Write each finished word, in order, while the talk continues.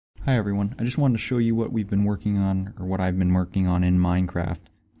Hi everyone, I just wanted to show you what we've been working on, or what I've been working on in Minecraft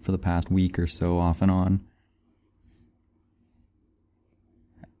for the past week or so, off and on.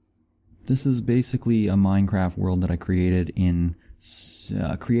 This is basically a Minecraft world that I created in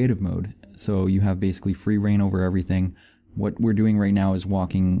creative mode. So you have basically free reign over everything. What we're doing right now is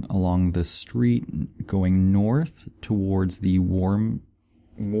walking along the street, going north towards the War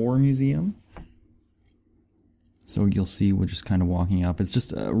Museum. So you'll see we're just kind of walking up. It's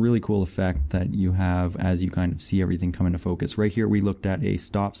just a really cool effect that you have as you kind of see everything come into focus. Right here we looked at a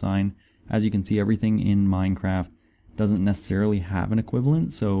stop sign. As you can see, everything in Minecraft doesn't necessarily have an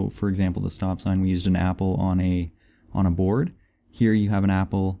equivalent. So for example, the stop sign, we used an apple on a board. Here you have an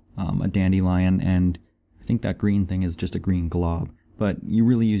apple, a dandelion, and I think that green thing is just a green glob. But you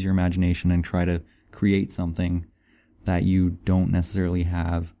really use your imagination and try to create something that you don't necessarily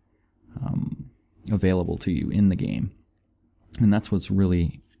have available to you in the game. And that's what's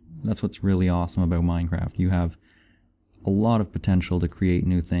really awesome about Minecraft. You have a lot of potential to create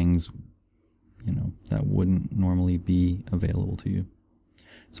new things, you know, that wouldn't normally be available to you.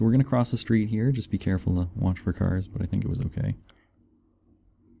 So we're going to cross the street here. Just be careful to watch for cars, but I think it was okay.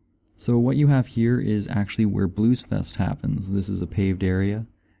 So what you have here is actually where Bluesfest happens. This is a paved area.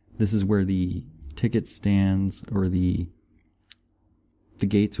 This is where the ticket stands, or the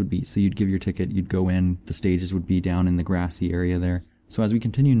gates would be. So you'd give your ticket, you'd go in, the stages would be down in the grassy area there. So as we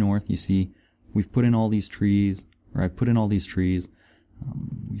continue north, you see we've put in all these trees, or I've put in all these trees.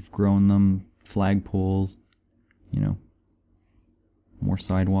 We've grown them, flagpoles, you know, more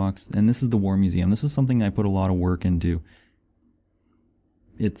sidewalks. And this is the War Museum. This is something I put a lot of work into.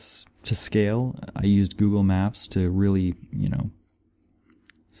 It's to scale. I used Google Maps to really, you know,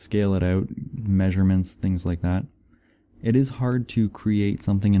 scale it out, measurements, things like that. It is hard to create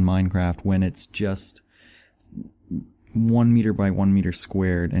something in Minecraft when it's just 1 meter by 1 meter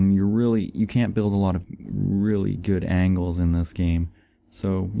squared, and you can't build a lot of really good angles in this game.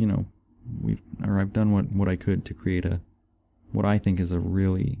 So, you know, I've done what I could to create what I think is a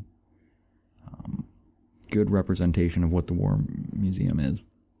really good representation of what the War Museum is.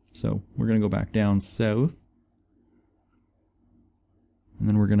 So we're going to go back down south, and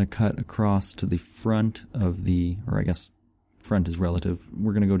then we're going to cut across to the front of or I guess front is relative.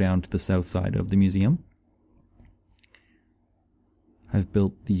 We're going to go down to the south side of the museum. I've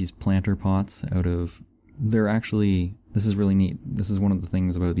built these planter pots out of, this is really neat. This is one of the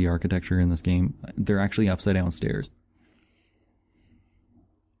things about the architecture in this game. They're actually upside down stairs.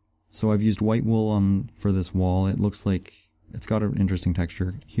 So I've used white wool for this wall. It looks like it's got an interesting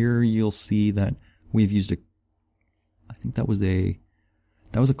texture. Here you'll see that we've used I think that was a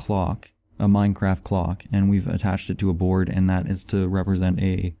clock, a Minecraft clock, and we've attached it to a board, and that is to represent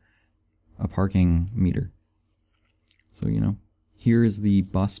a parking meter. So, you know, here is the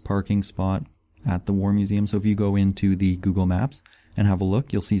bus parking spot at the War Museum. So if you go into the Google Maps and have a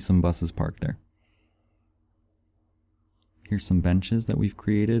look, you'll see some buses parked there. Here's some benches that we've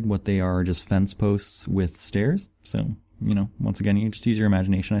created. What they are just fence posts with stairs. So, you know, once again, you just use your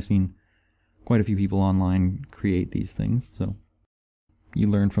imagination. I've seen quite a few people online create these things. So you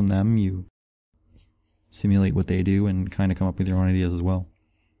learn from them, you simulate what they do, and kind of come up with your own ideas as well.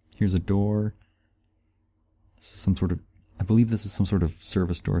 Here's a door. This is I believe this is some sort of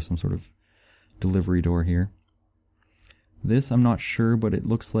service door, some sort of delivery door here. This, I'm not sure, but it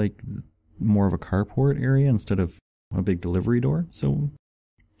looks like more of a carport area instead of a big delivery door. So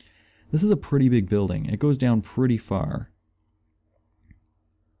this is a pretty big building. It goes down pretty far.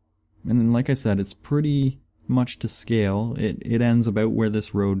 And then, like I said, it's pretty much to scale. It ends about where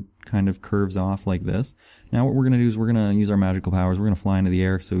this road kind of curves off like this. Now what we're going to do is we're going to use our magical powers. We're going to fly into the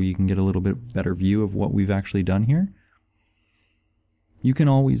air so you can get a little bit better view of what we've actually done here. You can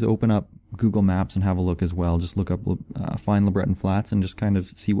always open up Google Maps and have a look as well. Just look up, find Lebreton Flats and just kind of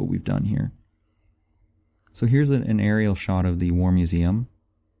see what we've done here. So here's an aerial shot of the War Museum.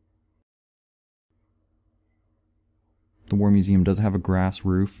 The War Museum does have a grass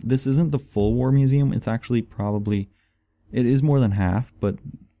roof. This isn't the full War Museum. It's actually it is more than half, but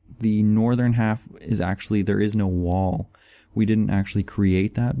the northern half is actually, there is no wall. We didn't actually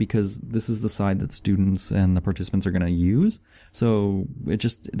create that because this is the side that students and the participants are going to use. So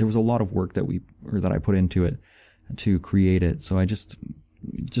there was a lot of work that I put into it to create it. So just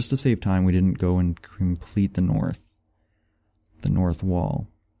to save time, we didn't go and complete the north wall.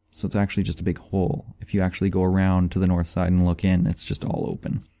 So it's actually just a big hole. If you actually go around to the north side and look in, it's just all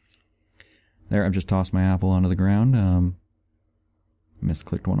open. There, I've just tossed my apple onto the ground.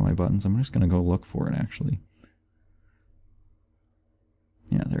 Misclicked one of my buttons. I'm just going to go look for it, actually.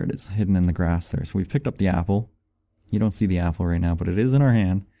 Yeah, there it is, hidden in the grass there. So we've picked up the apple. You don't see the apple right now, but it is in our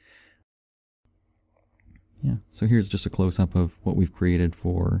hand. yeah, so here's just a close-up of what we've created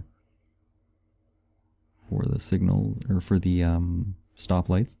for the signal, or for the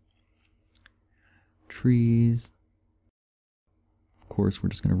stoplights. Trees. Of course, we're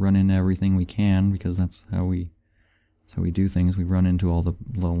just going to run into everything we can, because that's how we do things. We run into all the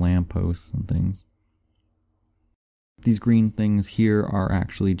little lampposts and things. These green things here are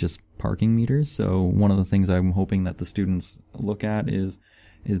actually just parking meters. So one of the things I'm hoping that the students look at is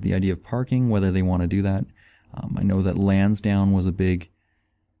the idea of parking, whether they want to do that. I know that Lansdowne was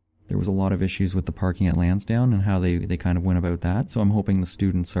there was a lot of issues with the parking at Lansdowne and how they kind of went about that. So I'm hoping the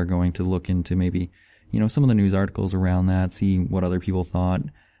students are going to look into maybe, some of the news articles around that, see what other people thought,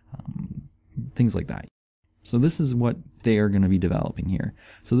 things like that. So this is what they are going to be developing here.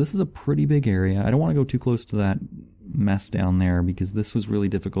 So this is a pretty big area. I don't want to go too close to that mess down there, because this was really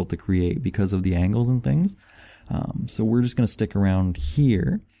difficult to create because of the angles and things. So we're just going to stick around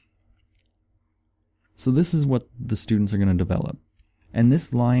here. So this is what the students are going to develop. And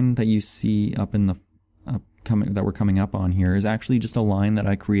this line that you see up in the that we're coming up on here is actually just a line that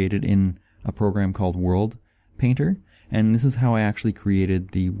I created in a program called World Painter. And this is how I actually created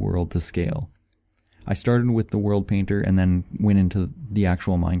the world to scale. I started with the World Painter and then went into the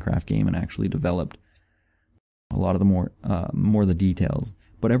actual Minecraft game and actually developed a lot of the more the details.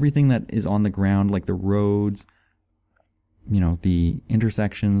 But everything that is on the ground, like the roads, the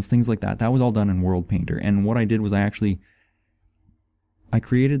intersections, things like that, that was all done in World Painter. And what I did was I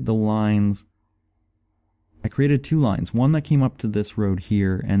created the lines. I created two lines, one that came up to this road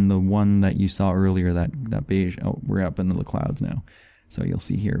here, and the one that you saw earlier, that beige. Oh, we're up into the clouds now. So you'll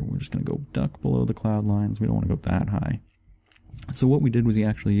see here, we're just going to go duck below the cloud lines. We don't want to go that high. So what we did was we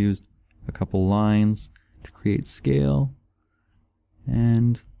actually used a couple lines to create scale.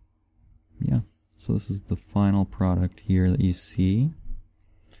 And yeah, so this is the final product here that you see.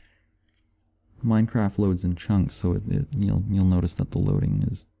 Minecraft loads in chunks, so you'll notice that the loading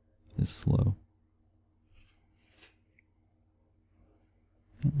is slow.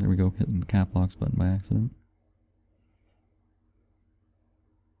 There we go, hitting the cap locks button by accident.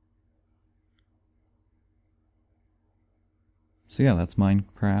 So yeah, that's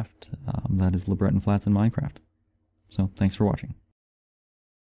Minecraft. That is Lebreton Flats in Minecraft. So thanks for watching.